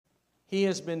He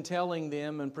has been telling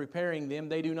them and preparing them.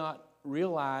 They do not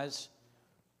realize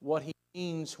what He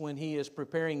means when He is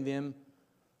preparing them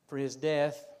for His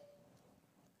death.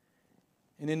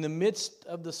 And in the midst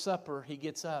of the supper, He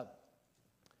gets up.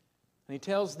 And He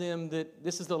tells them that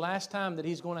this is the last time that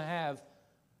He's going to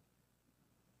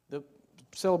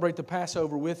celebrate the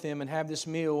Passover with them and have this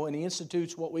meal. And He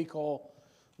institutes what we call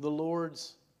the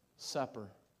Lord's Supper.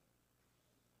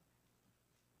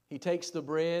 He takes the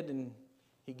bread and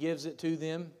He gives it to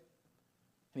them.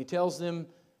 And He tells them,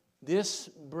 this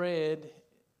bread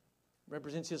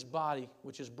represents His body,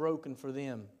 which is broken for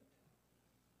them.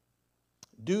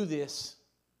 Do this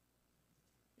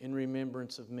in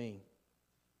remembrance of me.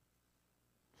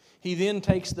 He then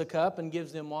takes the cup and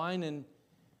gives them wine, and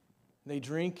they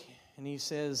drink. And He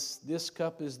says, this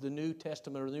cup is the New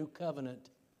Testament or the New Covenant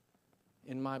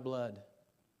in my blood.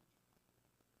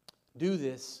 Do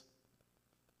this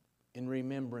in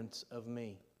remembrance of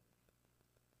me.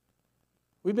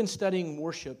 We've been studying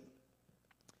worship,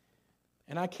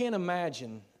 and I can't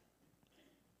imagine,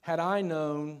 had I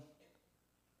known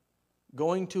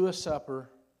going to a supper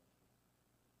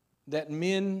that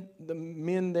the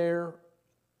men there,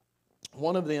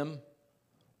 one of them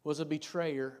was a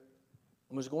betrayer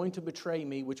and was going to betray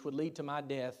me, which would lead to my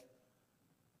death.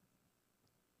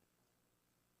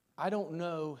 I don't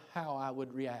know how I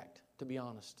would react, to be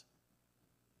honest.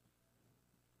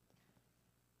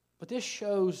 But this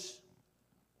shows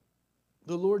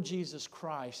the Lord Jesus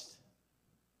Christ.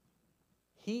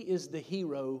 He is the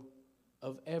hero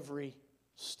of every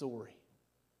story.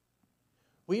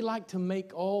 We like to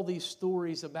make all these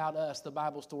stories about us, the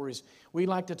Bible stories. We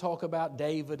like to talk about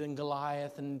David and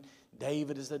Goliath, and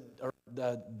David is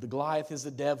the Goliath is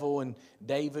the devil, and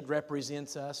David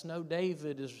represents us. No,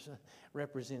 David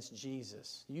represents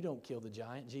Jesus. You don't kill the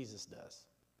giant, Jesus does.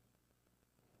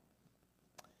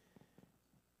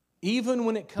 Even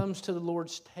when it comes to the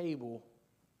Lord's table,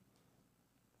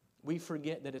 we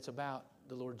forget that it's about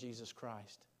the Lord Jesus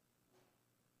Christ.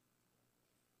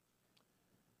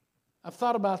 I've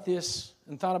thought about this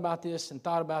and thought about this and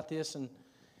thought about this and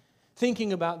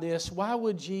thinking about this. Why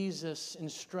would Jesus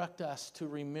instruct us to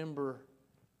remember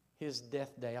His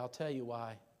death day? I'll tell you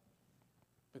why.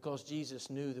 Because Jesus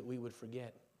knew that we would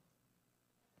forget.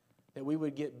 That we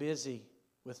would get busy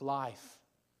with life.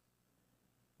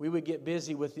 We would get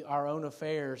busy with our own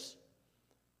affairs.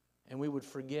 And we would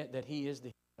forget that He is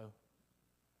the hero.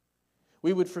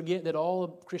 We would forget that all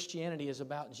of Christianity is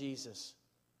about Jesus.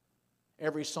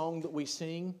 Every song that we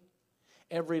sing,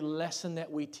 every lesson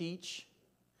that we teach,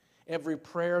 every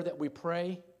prayer that we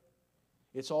pray,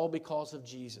 it's all because of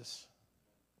Jesus.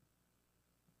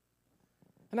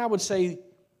 And I would say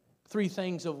 3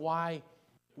 things of why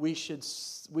we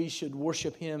should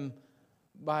worship Him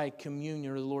by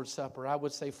communion or the Lord's Supper. I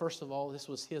would say, first of all, this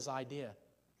was His idea.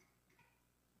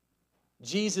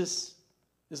 Jesus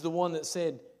is the one that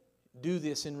said, do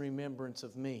this in remembrance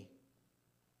of me.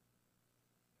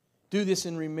 Do this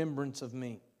in remembrance of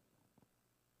me.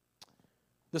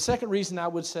 The second reason I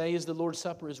would say is the Lord's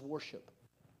Supper is worship.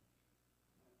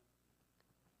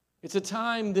 It's a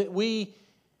time that we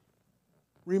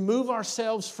remove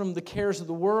ourselves from the cares of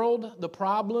the world, the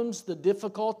problems, the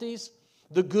difficulties,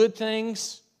 the good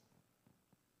things,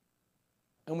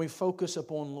 and we focus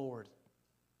upon Lord.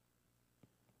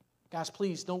 Guys,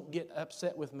 please don't get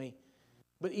upset with me.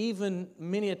 But even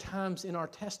many a times in our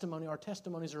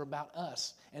testimonies are about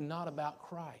us and not about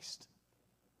Christ.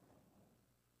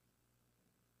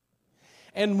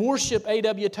 And worship,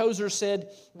 A.W. Tozer said,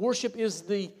 worship is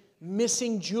the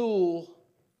missing jewel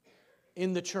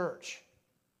in the church.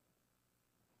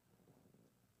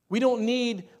 We don't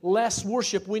need less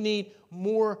worship, we need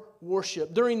more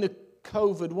worship. During the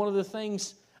COVID, one of the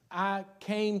things I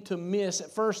came to miss,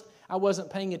 at first I wasn't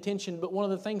paying attention, but one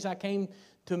of the things I came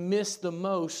to miss the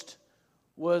most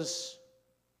was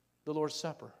the Lord's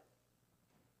Supper.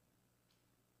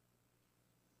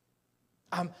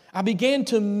 I began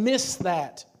to miss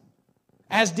that,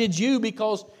 as did you,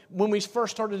 because when we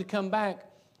first started to come back,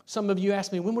 some of you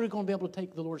asked me, when were we going to be able to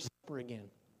take the Lord's Supper again?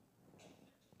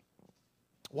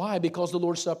 Why? Because the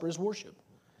Lord's Supper is worship.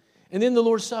 And then the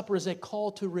Lord's Supper is a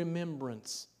call to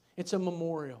remembrance. It's a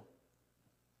memorial.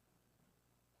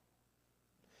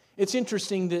 It's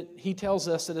interesting that he tells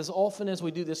us that as often as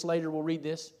we do this, later we'll read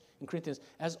this in Corinthians,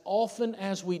 as often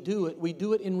as we do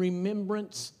it in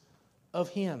remembrance of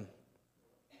Him.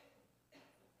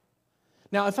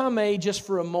 Now, if I may, just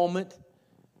for a moment,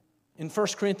 in 1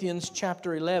 Corinthians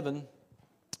chapter 11,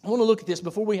 I want to look at this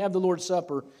before we have the Lord's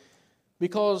Supper,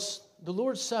 because the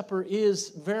Lord's Supper is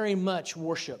very much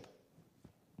worship.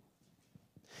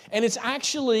 And it's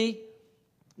actually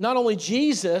not only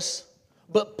Jesus,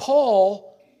 but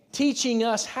Paul teaching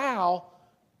us how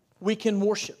we can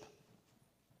worship.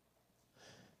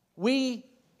 We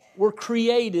were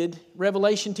created,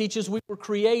 Revelation teaches, we were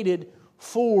created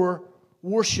for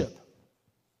worship.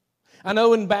 I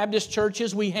know in Baptist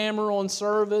churches we hammer on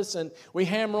service and we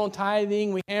hammer on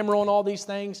tithing, we hammer on all these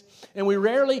things, and we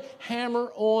rarely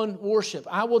hammer on worship.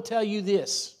 I will tell you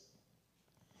this.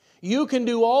 You can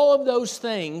do all of those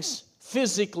things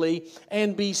physically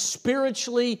and be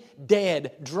spiritually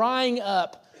dead, drying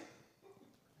up,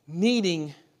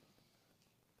 needing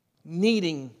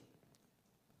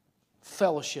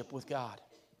fellowship with God.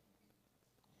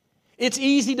 It's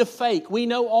easy to fake. We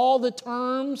know all the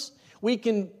terms. We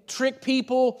can trick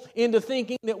people into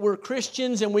thinking that we're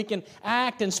Christians and we can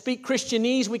act and speak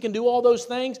Christianese. We can do all those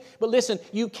things. But listen,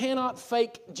 you cannot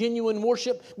fake genuine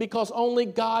worship because only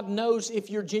God knows if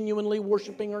you're genuinely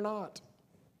worshiping or not.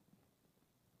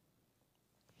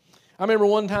 I remember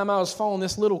one time I was following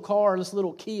this little car, this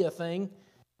little Kia thing.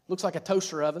 Looks like a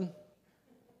toaster oven.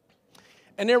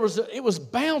 And it was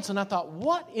bouncing. I thought,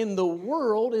 what in the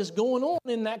world is going on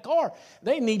in that car?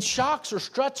 They need shocks or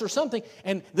struts or something.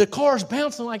 And the car's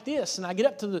bouncing like this. And I get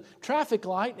up to the traffic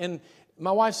light, and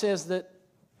my wife says that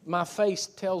my face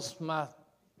tells my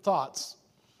thoughts.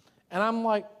 And I'm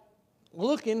like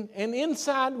looking, and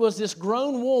inside was this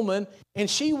grown woman, and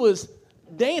she was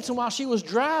dancing while she was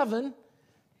driving.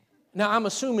 Now, I'm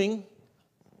assuming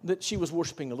that she was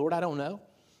worshiping the Lord. I don't know.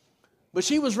 But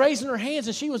she was raising her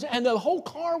hands, and the whole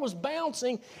car was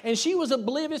bouncing, and she was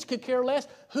oblivious, could care less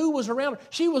who was around her.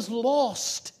 She was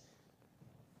lost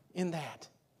in that.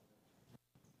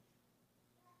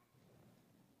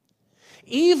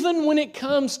 Even when it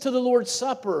comes to the Lord's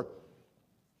Supper,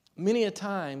 many a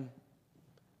time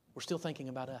we're still thinking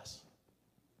about us.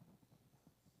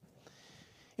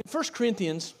 In 1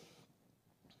 Corinthians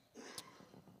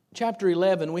chapter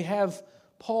 11, we have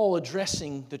Paul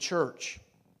addressing the church.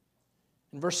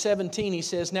 In verse 17, he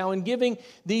says, "Now in giving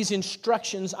these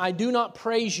instructions, I do not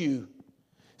praise you,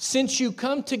 since you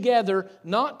come together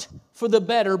not for the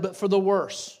better, but for the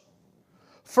worse.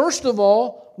 First of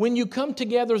all, when you come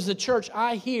together as a church,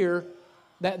 I hear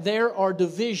that there are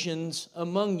divisions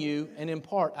among you, and in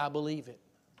part I believe it."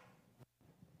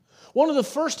 One of the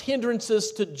first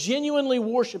hindrances to genuinely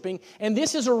worshiping, and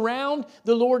this is around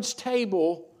the Lord's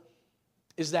table,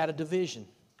 is that of division.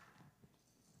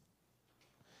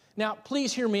 Now,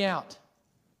 please hear me out.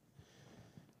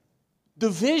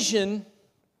 Division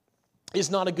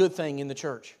is not a good thing in the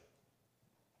church.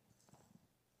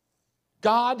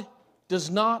 God does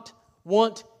not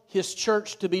want His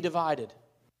church to be divided.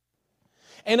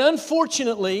 And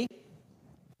unfortunately,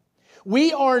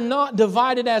 we are not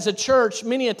divided as a church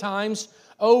many a times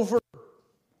over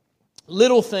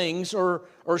little things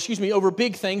over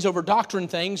big things, over doctrine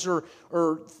things or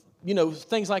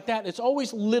things like that. It's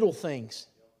always little things.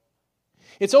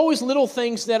 It's always little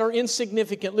things that are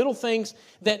insignificant, little things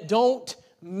that don't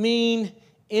mean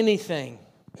anything.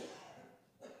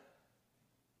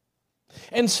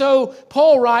 And so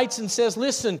Paul writes and says,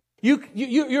 listen,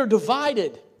 you're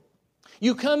divided.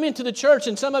 You come into the church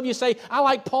and some of you say, I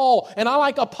like Paul and I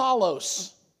like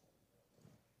Apollos.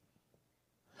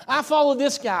 I follow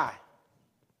this guy.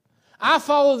 I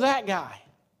follow that guy.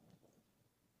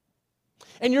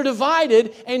 And you're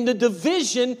divided, and the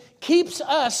division keeps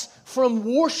us from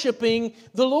worshiping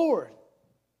the Lord.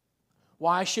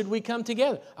 Why should we come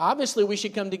together? Obviously, we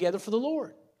should come together for the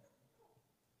Lord.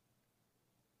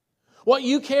 What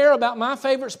you care about my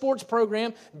favorite sports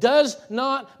program does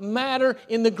not matter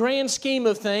in the grand scheme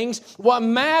of things. What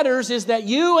matters is that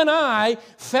you and I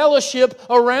fellowship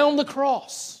around the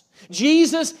cross.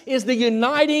 Jesus is the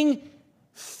uniting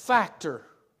factor.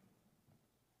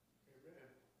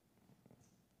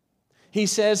 He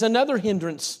says another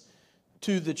hindrance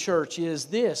to the church is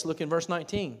this. Look in verse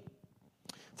 19.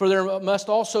 For there must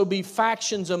also be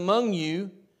factions among you,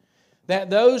 that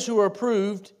those who are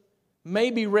approved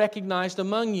may be recognized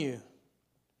among you.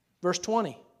 Verse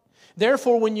 20.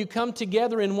 Therefore, when you come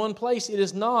together in one place, it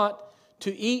is not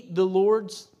to eat the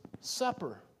Lord's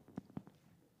Supper.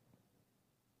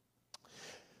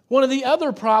 One of the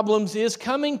other problems is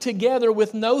coming together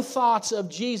with no thoughts of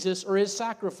Jesus or His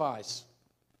sacrifice.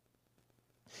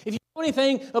 If you know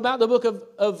anything about the book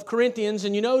of Corinthians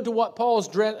and you know to what Paul's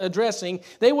addressing,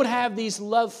 they would have these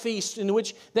love feasts in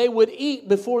which they would eat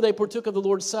before they partook of the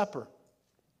Lord's Supper.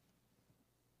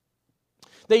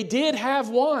 They did have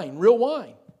wine, real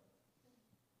wine.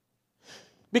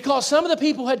 Because some of the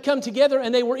people had come together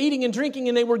and they were eating and drinking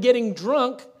and they were getting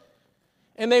drunk.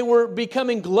 and they were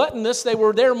becoming gluttonous. They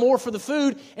were there more for the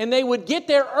food, and they would get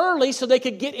there early so they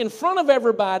could get in front of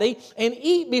everybody and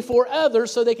eat before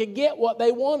others so they could get what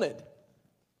they wanted.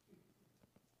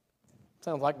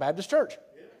 Sounds like Baptist church.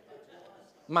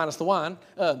 Minus the wine.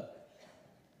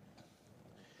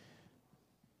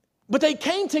 But they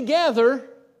came together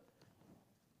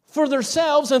for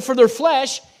themselves and for their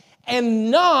flesh, and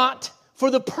not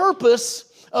for the purpose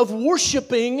of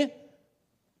worshiping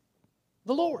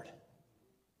the Lord.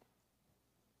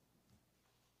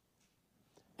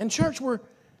 And church,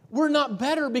 we're not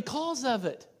better because of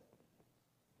it.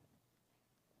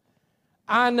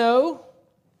 I know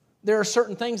there are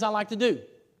certain things I like to do.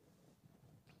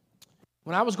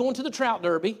 When I was going to the trout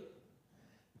derby,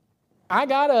 I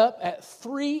got up at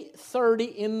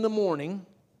 3:30 in the morning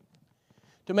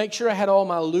to make sure I had all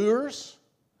my lures.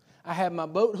 I had my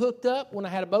boat hooked up when I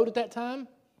had a boat at that time.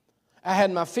 I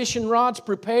had my fishing rods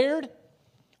prepared.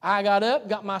 I got up,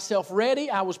 got myself ready.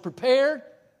 I was prepared.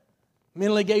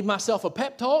 Mentally gave myself a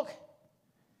pep talk.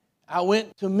 I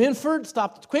went to Minford,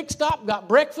 stopped at Quick Stop, got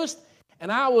breakfast,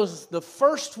 and I was the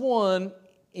first one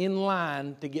in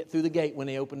line to get through the gate when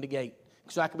they opened the gate,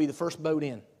 so I could be the first boat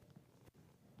in.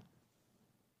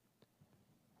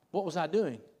 What was I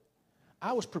doing?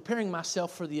 I was preparing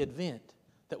myself for the event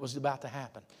that was about to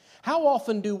happen. How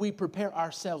often do we prepare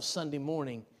ourselves Sunday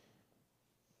morning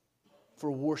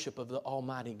for worship of the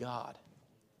Almighty God?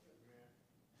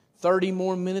 30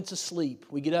 more minutes of sleep.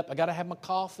 We get up, I got to have my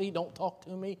coffee, don't talk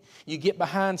to me. You get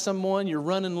behind someone, you're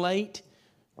running late,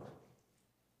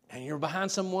 and you're behind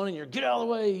someone and you're, get out of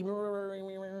the way.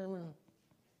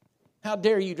 How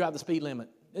dare you drive the speed limit?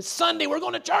 It's Sunday, we're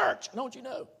going to church, don't you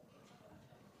know?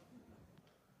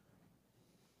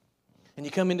 And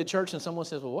you come into church and someone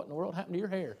says, well, what in the world happened to your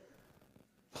hair?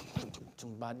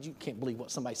 You can't believe what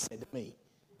somebody said to me.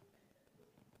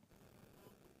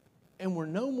 And we're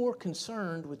no more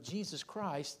concerned with Jesus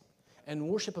Christ and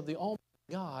worship of the Almighty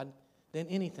God than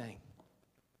anything.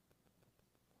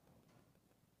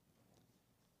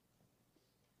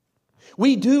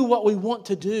 We do what we want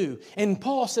to do. And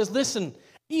Paul says, listen,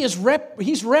 he's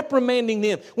reprimanding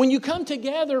them. When you come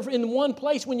together in one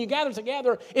place, when you gather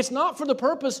together, it's not for the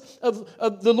purpose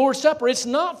of the Lord's Supper. It's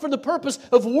not for the purpose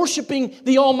of worshiping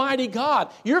the Almighty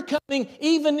God. You're coming,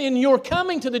 even in your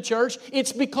coming to the church,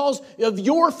 it's because of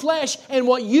your flesh and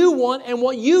what you want and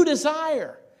what you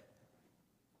desire.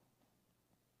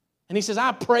 And he says,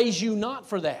 I praise you not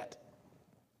for that.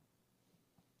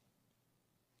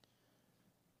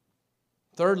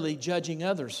 Thirdly, judging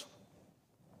others.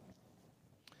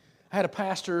 I had a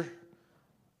pastor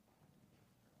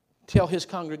tell his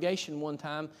congregation one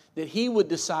time that he would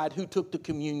decide who took the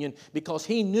communion because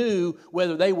he knew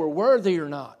whether they were worthy or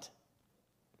not.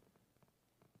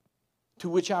 To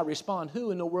which I respond,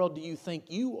 who in the world do you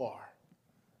think you are?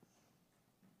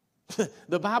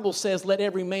 The Bible says, let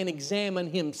every man examine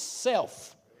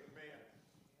himself. Amen.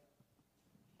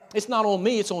 It's not on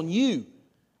me, it's on you.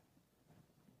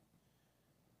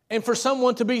 And for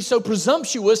someone to be so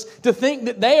presumptuous to think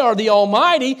that they are the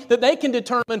Almighty, that they can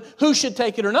determine who should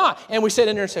take it or not. And we sit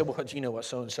in there and say, well, do you know what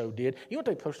so-and-so did? You know what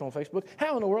they posted on Facebook?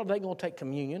 How in the world are they going to take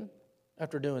communion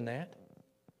after doing that?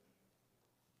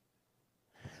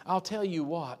 I'll tell you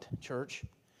what, church.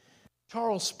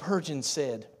 Charles Spurgeon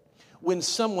said, when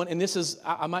someone, and this is,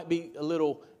 I might be a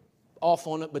little off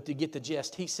on it, but to get the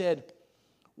gist, he said,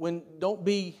 don't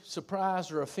be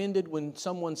surprised or offended when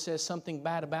someone says something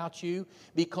bad about you,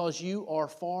 because you are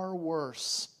far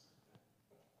worse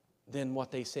than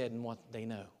what they said and what they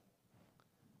know.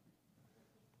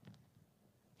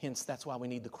 Hence, that's why we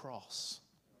need the cross.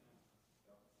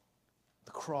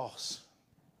 The cross.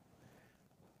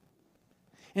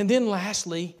 And then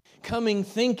lastly, coming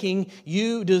thinking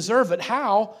you deserve it.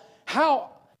 How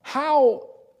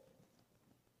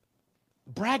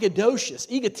braggadocious,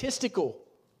 egotistical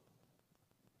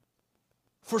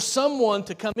for someone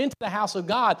to come into the house of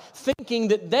God thinking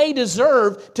that they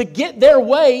deserve to get their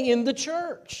way in the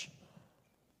church.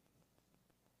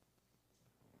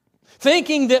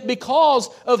 Thinking that because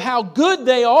of how good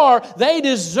they are, they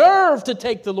deserve to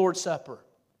take the Lord's Supper.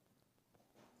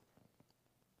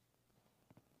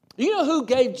 You know who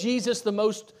gave Jesus the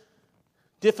most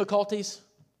difficulties?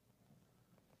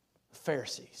 The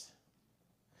Pharisees.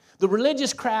 The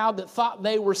religious crowd that thought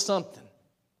they were something.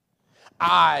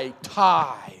 I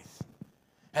tithe,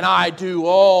 and I do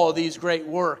all these great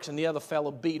works. And the other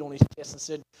fellow beat on his chest and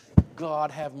said,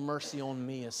 God, have mercy on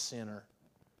me, a sinner.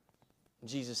 And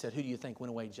Jesus said, who do you think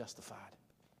went away justified?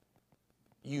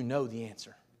 You know the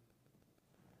answer.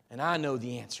 And I know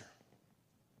the answer.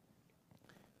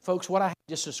 Folks, what I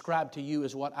just described to you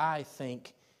is what I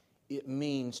think it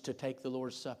means to take the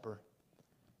Lord's Supper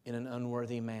in an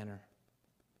unworthy manner.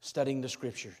 Studying the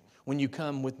Scriptures. When you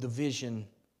come with division,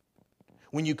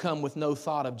 when you come with no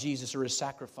thought of Jesus or His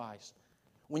sacrifice,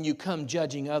 when you come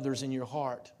judging others in your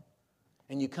heart,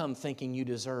 and you come thinking you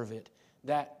deserve it,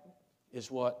 that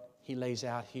is what He lays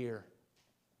out here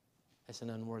as an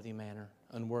unworthy manner,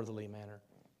 unworthily manner.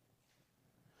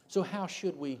 So how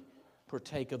should we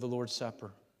partake of the Lord's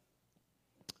Supper?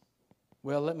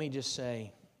 Well, let me just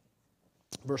say,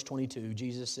 verse 22,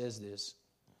 Jesus says this.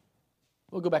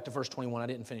 We'll go back to verse 21. I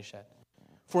didn't finish that.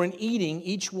 For in eating,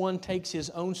 each one takes his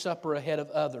own supper ahead of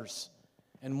others,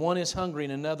 and one is hungry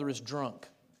and another is drunk.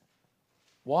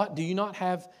 What? Do you not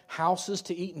have houses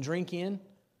to eat and drink in?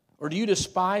 Or do you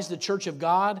despise the church of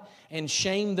God and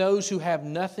shame those who have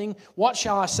nothing? What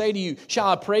shall I say to you? Shall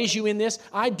I praise you in this?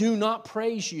 I do not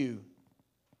praise you.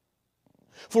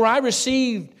 For I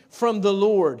received from the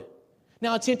Lord.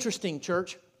 Now it's interesting,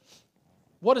 church.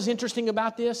 What is interesting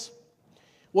about this?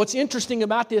 What's interesting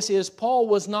about this is Paul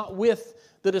was not with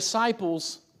the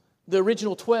disciples, the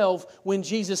original 12, when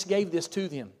Jesus gave this to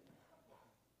them.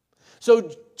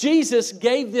 So Jesus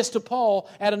gave this to Paul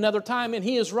at another time, and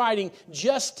he is writing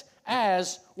just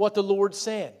as what the Lord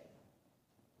said.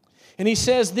 And he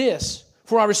says this,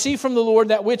 For I received from the Lord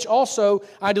that which also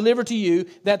I delivered to you,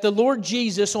 that the Lord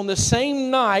Jesus, on the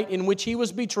same night in which He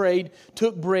was betrayed,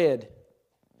 took bread.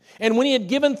 And when He had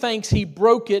given thanks, He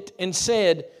broke it and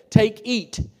said, Take,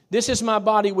 eat. This is my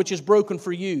body which is broken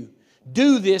for you.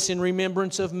 Do this in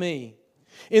remembrance of me.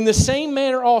 In the same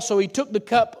manner also He took the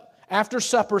cup after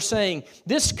supper, saying,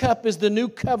 This cup is the new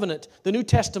covenant, the New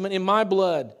Testament in my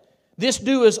blood. This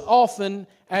do as often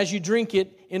as you drink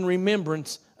it in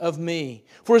remembrance of me.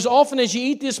 For as often as you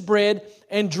eat this bread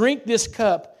and drink this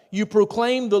cup, you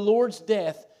proclaim the Lord's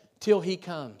death till He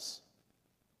comes.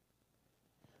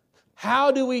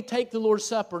 How do we take the Lord's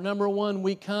Supper? Number one,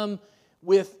 we come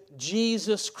with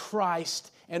Jesus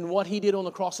Christ and what He did on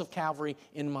the cross of Calvary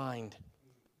in mind.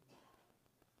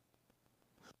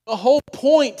 The whole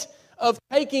point of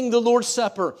taking the Lord's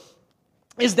Supper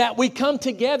is that we come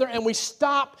together and we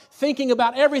stop thinking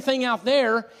about everything out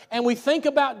there and we think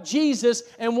about Jesus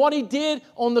and what He did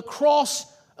on the cross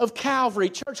of Calvary.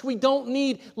 Church, we don't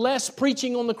need less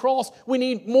preaching on the cross. We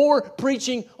need more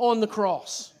preaching on the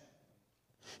cross.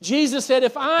 Jesus said,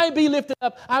 if I be lifted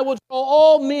up, I will draw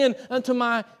all men unto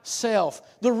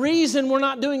myself. The reason we're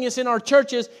not doing this in our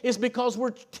churches is because we're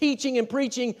teaching and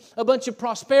preaching a bunch of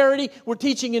prosperity. We're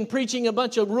teaching and preaching a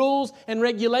bunch of rules and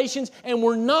regulations, and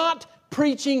we're not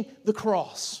preaching the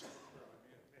cross.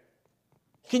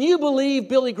 Can you believe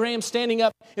Billy Graham standing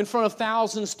up in front of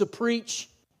thousands to preach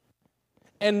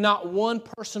and not one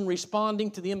person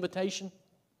responding to the invitation?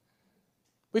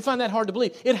 We find that hard to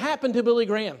believe. It happened to Billy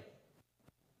Graham.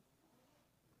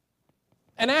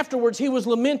 And afterwards, he was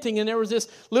lamenting, and there was this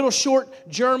little short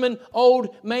German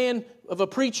old man of a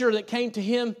preacher that came to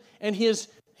him, and his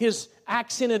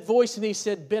accented voice, and he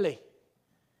said, Billy,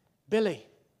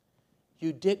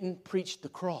 you didn't preach the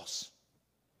cross.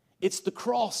 It's the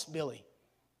cross, Billy.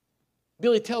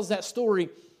 Billy tells that story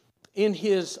in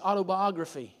his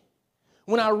autobiography.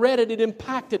 When I read it, it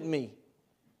impacted me.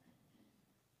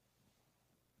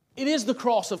 It is the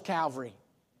cross of Calvary.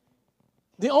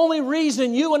 The only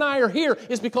reason you and I are here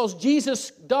is because Jesus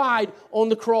died on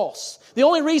the cross. The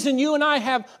only reason you and I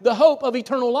have the hope of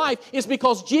eternal life is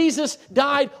because Jesus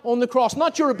died on the cross.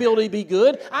 Not your ability to be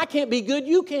good. I can't be good.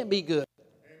 You can't be good.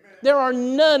 Amen. There are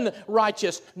none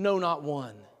righteous, no, not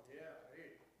one.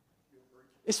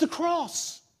 It's the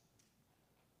cross.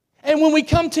 And when we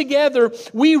come together,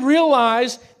 we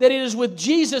realize that it is with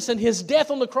Jesus and His death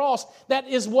on the cross that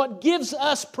is what gives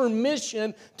us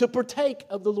permission to partake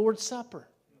of the Lord's Supper.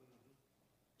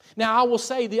 Now, I will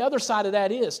say the other side of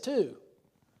that is, too,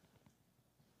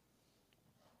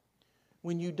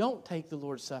 when you don't take the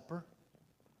Lord's Supper,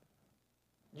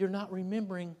 you're not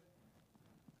remembering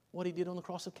what He did on the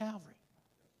cross of Calvary.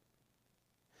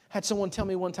 Had someone tell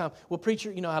me one time, well,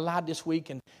 preacher, I lied this week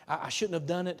and I shouldn't have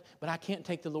done it, but I can't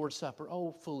take the Lord's Supper.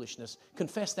 Oh, foolishness.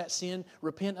 Confess that sin,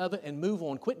 repent of it, and move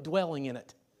on. Quit dwelling in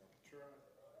it.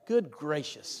 Good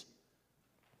gracious.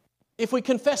 If we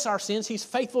confess our sins, He's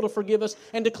faithful to forgive us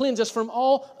and to cleanse us from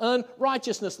all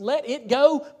unrighteousness. Let it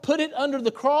go, put it under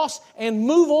the cross, and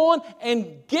move on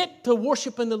and get to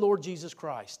worshiping the Lord Jesus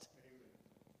Christ.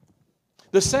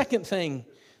 The second thing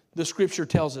the Scripture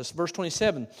tells us, verse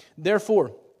 27,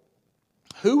 therefore,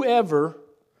 whoever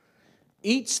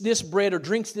eats this bread or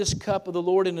drinks this cup of the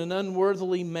Lord in an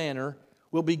unworthily manner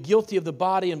will be guilty of the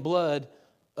body and blood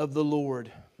of the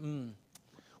Lord.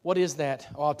 What is that?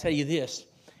 Oh, I'll tell you this.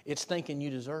 It's thinking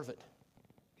you deserve it.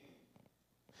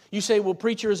 You say, well,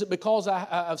 preacher, is it because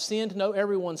I've sinned? No,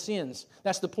 everyone sins.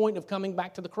 That's the point of coming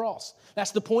back to the cross.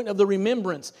 That's the point of the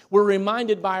remembrance. We're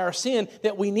reminded by our sin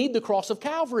that we need the cross of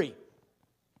Calvary.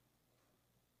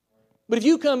 But if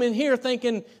you come in here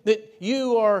thinking that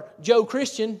you are Joe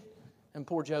Christian, and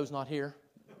poor Joe's not here,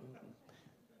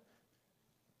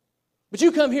 but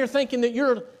you come here thinking that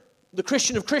you're the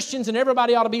Christian of Christians and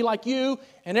everybody ought to be like you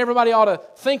and everybody ought to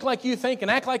think like you think and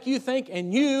act like you think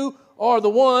and you are the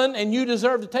one and you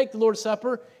deserve to take the Lord's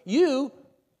Supper, you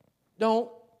don't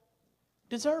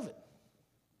deserve it.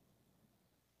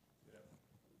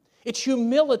 It's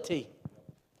humility.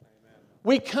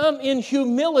 We come in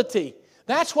humility.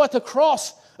 That's what the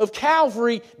cross of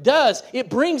Calvary does. It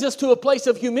brings us to a place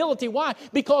of humility. Why?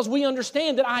 Because we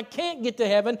understand that I can't get to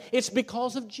heaven. It's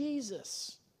because of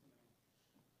Jesus.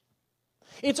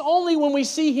 It's only when we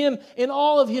see Him in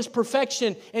all of His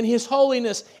perfection and His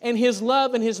holiness and His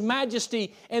love and His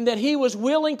majesty and that He was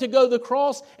willing to go to the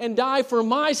cross and die for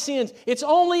my sins. It's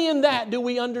only in that do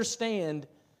we understand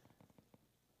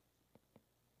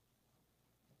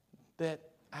that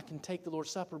I can take the Lord's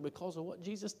Supper because of what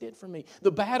Jesus did for me.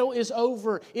 The battle is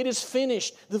over. It is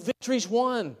finished. The victory's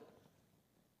won.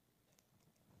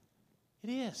 It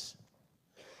is.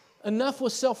 Enough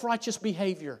with self-righteous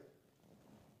behavior.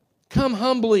 Come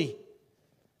humbly.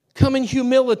 Come in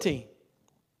humility.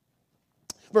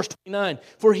 Verse 29,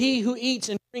 for he who eats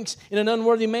and drinks in an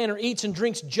unworthy manner eats and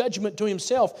drinks judgment to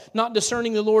himself, not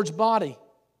discerning the Lord's body.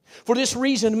 For this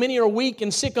reason many are weak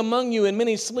and sick among you, and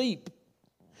many sleep.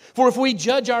 For if we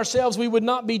judge ourselves, we would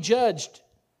not be judged.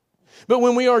 But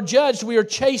when we are judged, we are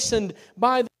chastened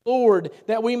by the Lord,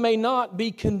 that we may not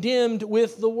be condemned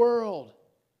with the world.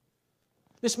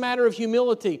 This matter of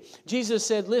humility, Jesus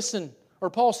said, listen, or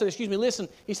Paul said, listen.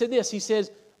 He said this, he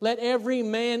says, let every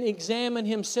man examine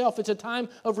himself. It's a time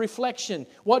of reflection.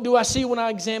 What do I see when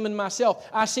I examine myself?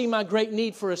 I see my great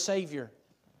need for a Savior.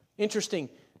 Interesting.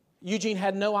 Eugene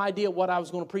had no idea what I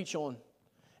was going to preach on.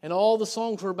 And all the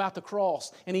songs were about the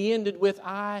cross. And he ended with,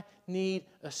 I need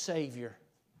a Savior.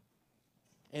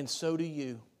 And so do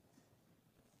you.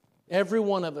 Every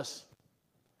one of us.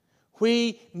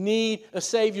 We need a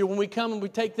Savior. When we come and we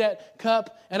take that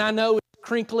cup, and I know it's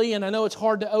crinkly, and I know it's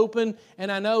hard to open,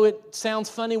 and I know it sounds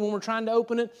funny when we're trying to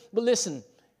open it, but listen,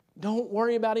 don't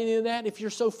worry about any of that. If you're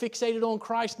so fixated on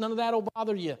Christ, none of that will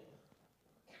bother you.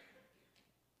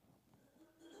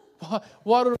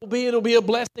 What it'll be a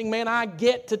blessing, man. I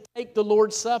get to take the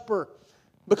Lord's Supper.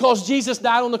 Because Jesus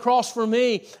died on the cross for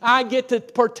me, I get to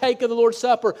partake of the Lord's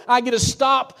Supper. I get to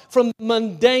stop from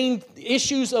mundane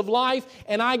issues of life,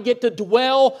 and I get to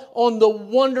dwell on the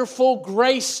wonderful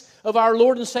grace of our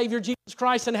Lord and Savior Jesus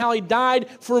Christ and how He died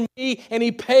for me and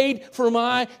He paid for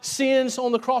my sins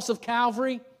on the cross of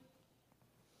Calvary.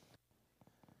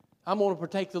 I'm going to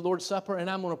partake the Lord's Supper and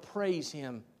I'm going to praise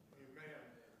Him.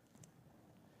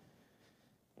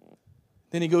 Amen.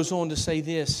 Then He goes on to say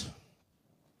this.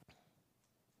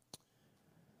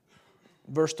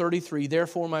 Verse 33,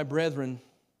 therefore, my brethren,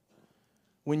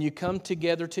 when you come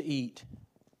together to eat,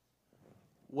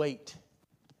 wait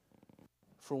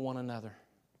for one another.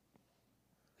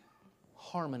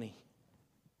 Harmony.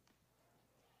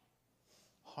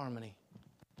 Harmony.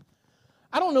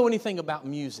 I don't know anything about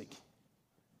music.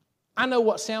 I know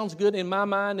what sounds good in my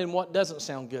mind and what doesn't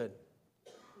sound good.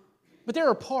 But there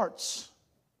are parts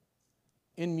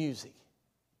in music.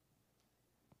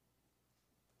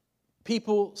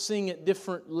 People sing at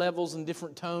different levels and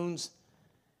different tones.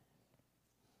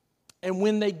 And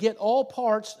when they get all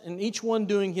parts, and each one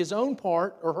doing his own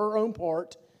part or her own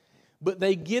part, but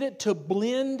they get it to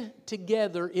blend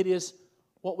together, it is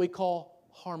what we call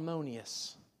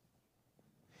harmonious.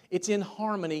 It's in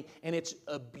harmony, and it's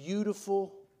a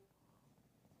beautiful,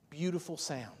 beautiful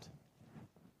sound.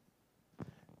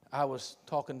 I was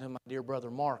talking to my dear brother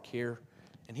Mark here,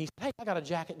 and he said, hey, I got a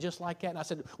jacket just like that. And I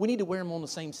said, we need to wear them on the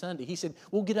same Sunday. He said,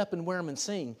 we'll get up and wear them and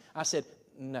sing. I said,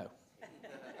 no.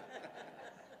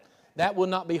 That would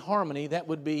not be harmony. That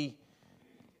would be,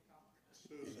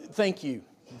 thank you.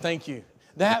 Thank you.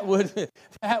 That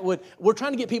would, we're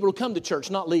trying to get people to come to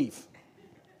church, not leave.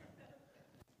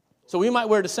 So we might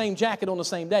wear the same jacket on the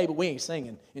same day, but we ain't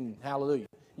singing in hallelujah.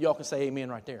 Y'all can say amen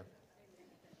right there.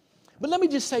 But let me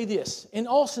just say this, in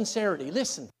all sincerity,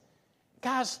 listen,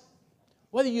 guys,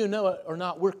 whether you know it or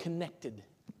not, we're connected.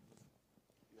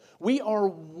 We are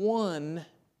one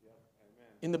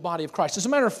in the body of Christ. As a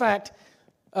matter of fact,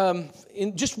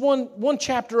 in just one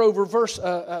chapter over,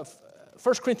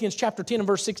 1 Corinthians chapter 10 and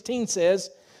verse 16 says,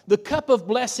 the cup of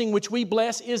blessing which we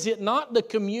bless, is it not the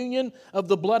communion of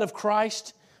the blood of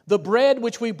Christ? The bread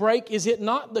which we break, is it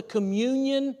not the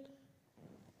communion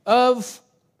of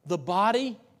the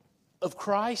body of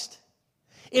Christ,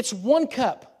 it's one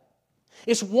cup.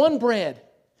 It's one bread.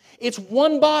 It's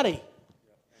one body.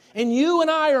 And you and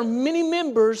I are many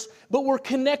members, but we're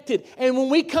connected. And when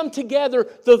we come together,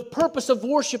 the purpose of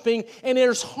worshiping, and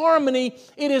there's harmony,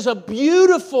 it is a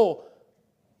beautiful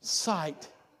sight,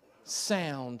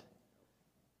 sound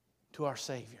to our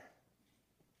Savior.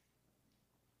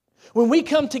 When we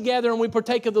come together and we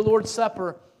partake of the Lord's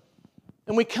Supper,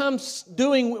 and we come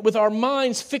doing with our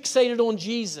minds fixated on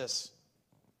Jesus,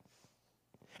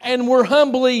 and we're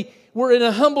in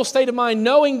a humble state of mind,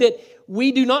 knowing that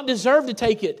we do not deserve to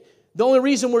take it. The only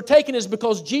reason we're taking it is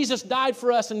because Jesus died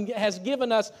for us and has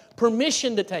given us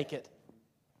permission to take it.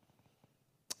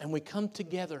 And we come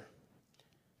together.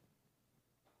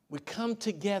 We come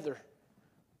together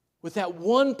with that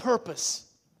one purpose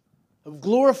of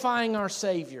glorifying our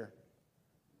Savior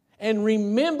and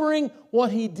remembering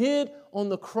what He did on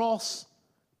the cross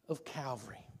of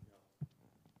Calvary.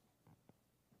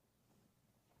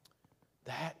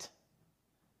 That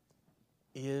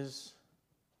is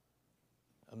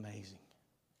amazing.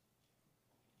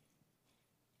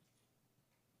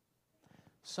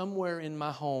 Somewhere in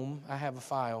my home, I have a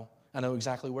file. I know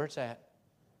exactly where it's at.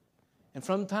 And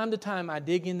from time to time, I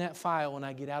dig in that file and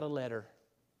I get out a letter.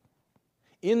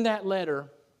 In that letter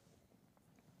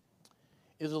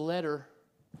is a letter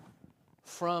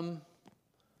from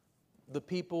the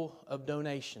people of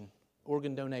donation,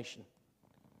 organ donation.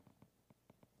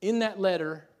 In that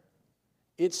letter,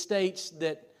 it states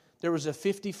that there was a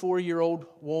 54-year-old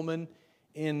woman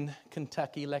in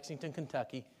Kentucky, Lexington,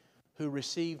 Kentucky, who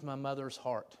received my mother's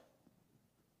heart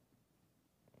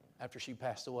after she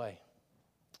passed away.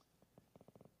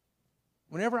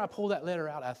 Whenever I pull that letter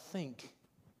out, I think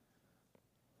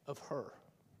of her.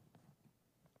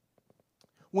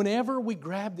 Whenever we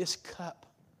grab this cup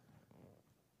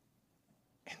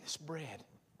and this bread,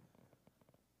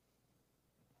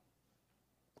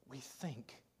 we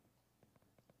think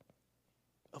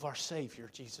of our Savior,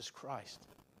 Jesus Christ,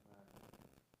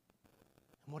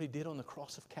 and what He did on the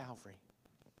cross of Calvary.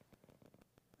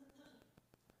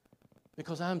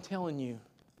 Because I'm telling you,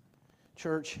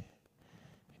 church,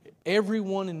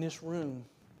 everyone in this room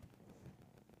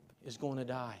is going to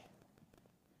die.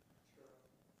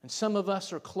 And some of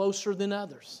us are closer than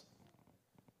others.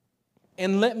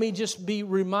 And let me just be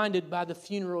reminded by the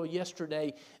funeral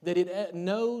yesterday that it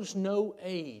knows no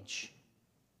age.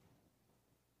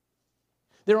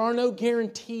 There are no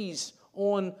guarantees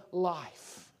on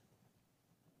life.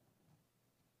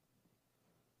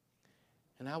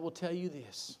 And I will tell you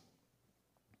this.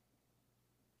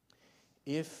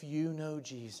 If you know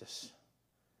Jesus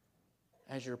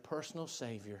as your personal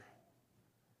Savior,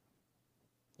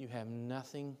 you have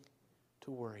nothing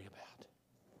to worry about.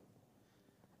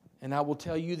 And I will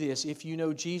tell you this, if you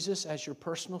know Jesus as your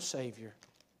personal Savior,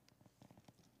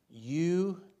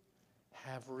 you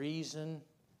have reason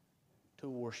to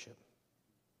worship.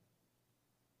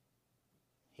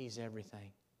 He's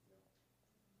everything.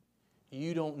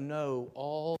 You don't know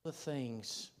all the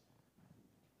things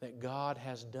that God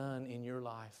has done in your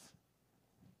life.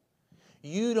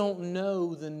 You don't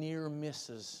know the near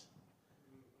misses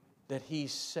that He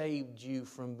saved you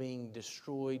from being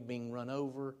destroyed, being run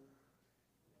over.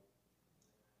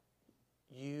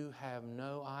 You have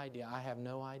no idea. I have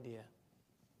no idea.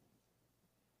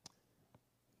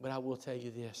 But I will tell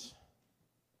you this.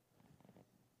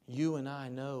 You and I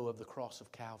know of the cross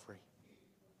of Calvary.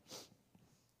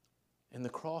 And the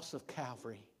cross of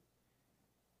Calvary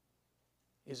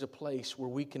is a place where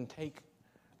we can take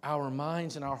our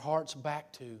minds and our hearts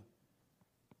back to,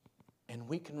 and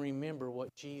we can remember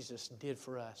what Jesus did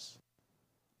for us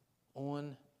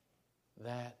on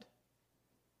that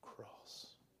cross.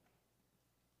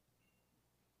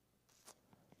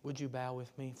 Would you bow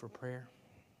with me for prayer?